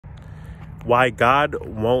Why God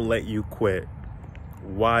won't let you quit.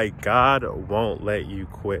 Why God won't let you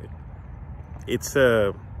quit. It's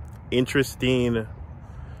a interesting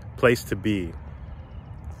place to be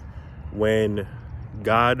when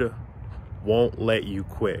God won't let you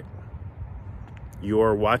quit.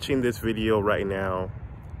 You're watching this video right now.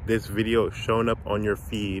 This video is showing up on your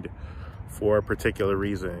feed for a particular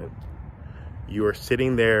reason. You are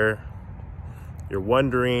sitting there, you're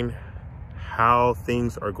wondering how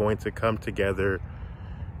things are going to come together.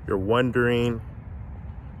 You're wondering,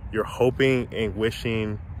 you're hoping and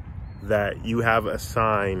wishing that you have a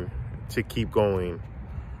sign to keep going.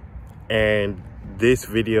 And this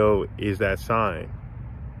video is that sign.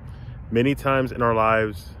 Many times in our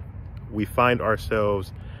lives, we find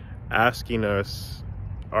ourselves asking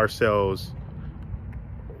ourselves,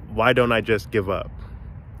 why don't I just give up?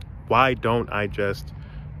 Why don't I just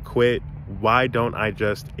quit? Why don't I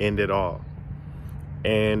just end it all?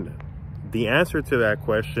 And the answer to that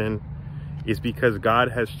question is because God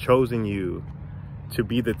has chosen you to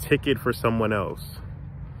be the ticket for someone else.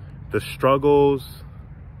 The struggles,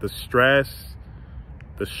 the stress,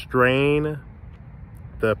 the strain,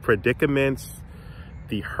 the predicaments,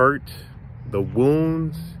 the hurt, the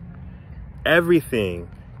wounds, everything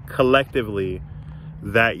collectively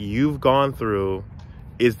that you've gone through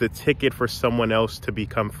is the ticket for someone else to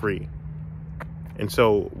become free. And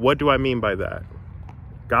so what do I mean by that?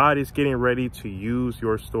 God is getting ready to use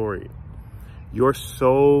your story. You're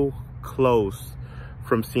so close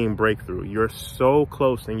from seeing breakthrough. You're so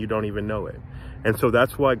close and you don't even know it. And so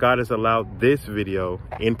that's why God has allowed this video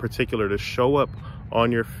in particular to show up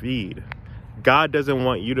on your feed. God doesn't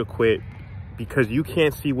want you to quit because you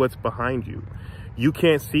can't see what's behind you. You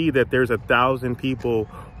can't see that there's 1,000 people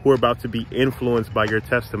who are about to be influenced by your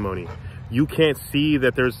testimony. You can't see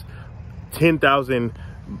that there's 10,000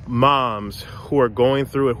 moms who are going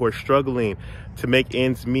through it, who are struggling to make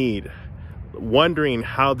ends meet, wondering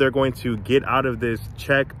how they're going to get out of this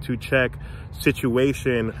check to check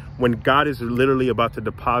situation when God is literally about to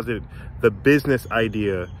deposit the business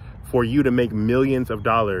idea for you to make millions of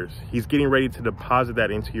dollars. He's getting ready to deposit that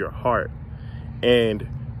into your heart. And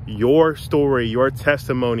your story, your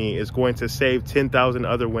testimony is going to save 10,000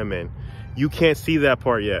 other women. You can't see that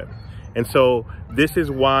part yet. And so this is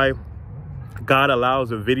why God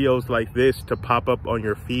allows videos like this to pop up on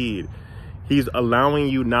your feed. He's allowing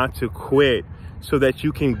you not to quit so that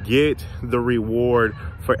you can get the reward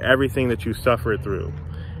for everything that you suffered through.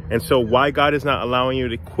 And so why God is not allowing you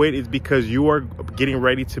to quit is because you are getting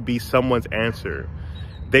ready to be someone's answer.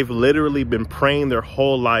 They've literally been praying their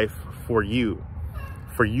whole life for you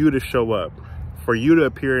to show up, for you to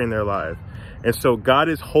appear in their life. And so God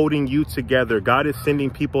is holding you together. God is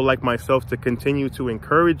sending people like myself to continue to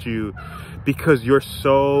encourage you because you're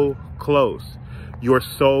so close. You're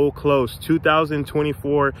so close.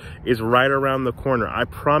 2024 is right around the corner. I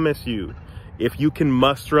promise you, if you can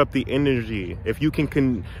muster up the energy, if you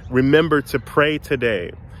can remember to pray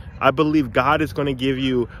today, I believe God is going to give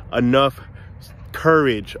you enough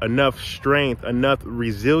courage, enough strength, enough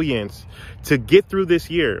resilience to get through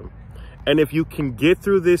this year. And if you can get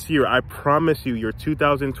through this year, I promise you, your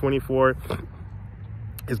 2024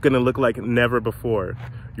 is going to look like never before.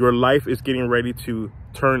 Your life is getting ready to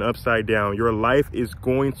turn upside down. Your life is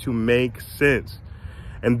going to make sense.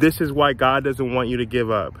 And this is why God doesn't want you to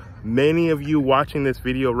give up. Many of you watching this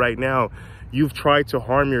video right now, you've tried to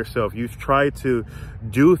harm yourself. You've tried to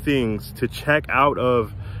do things to check out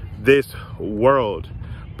of this world.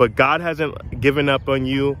 But God hasn't given up on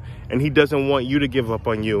you, and he doesn't want you to give up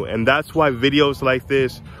on you. And that's why videos like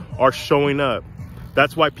this are showing up.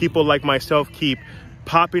 That's why people like myself keep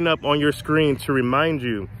popping up on your screen to remind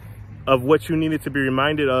you of what you needed to be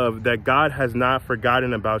reminded of, that God has not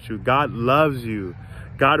forgotten about you. God loves you.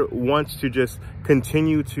 God wants to just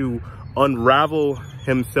continue to unravel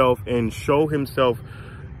himself and show himself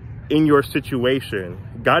in your situation.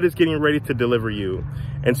 God is getting ready to deliver you.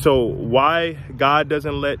 And so why God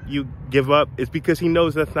doesn't let you give up is because he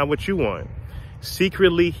knows that's not what you want.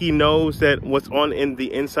 Secretly, he knows that what's on in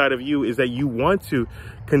the inside of you is that you want to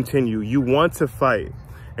continue. You want to fight.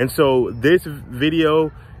 And so this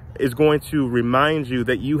video is going to remind you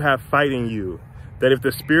that you have fight in you. That if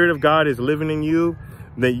the Spirit of God is living in you,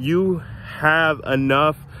 that you have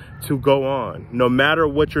enough to go on. No matter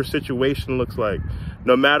what your situation looks like,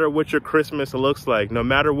 no matter what your Christmas looks like, no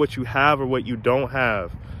matter what you have or what you don't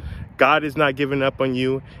have, God is not giving up on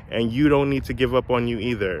you, and you don't need to give up on you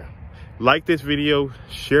either. Like this video,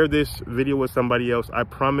 share this video with somebody else. I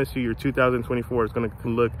promise you, your 2024 is going to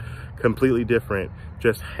look completely different.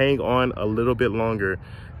 Just hang on a little bit longer.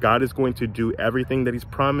 God is going to do everything that he's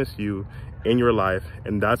promised you in your life,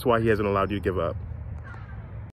 and that's why he hasn't allowed you to give up.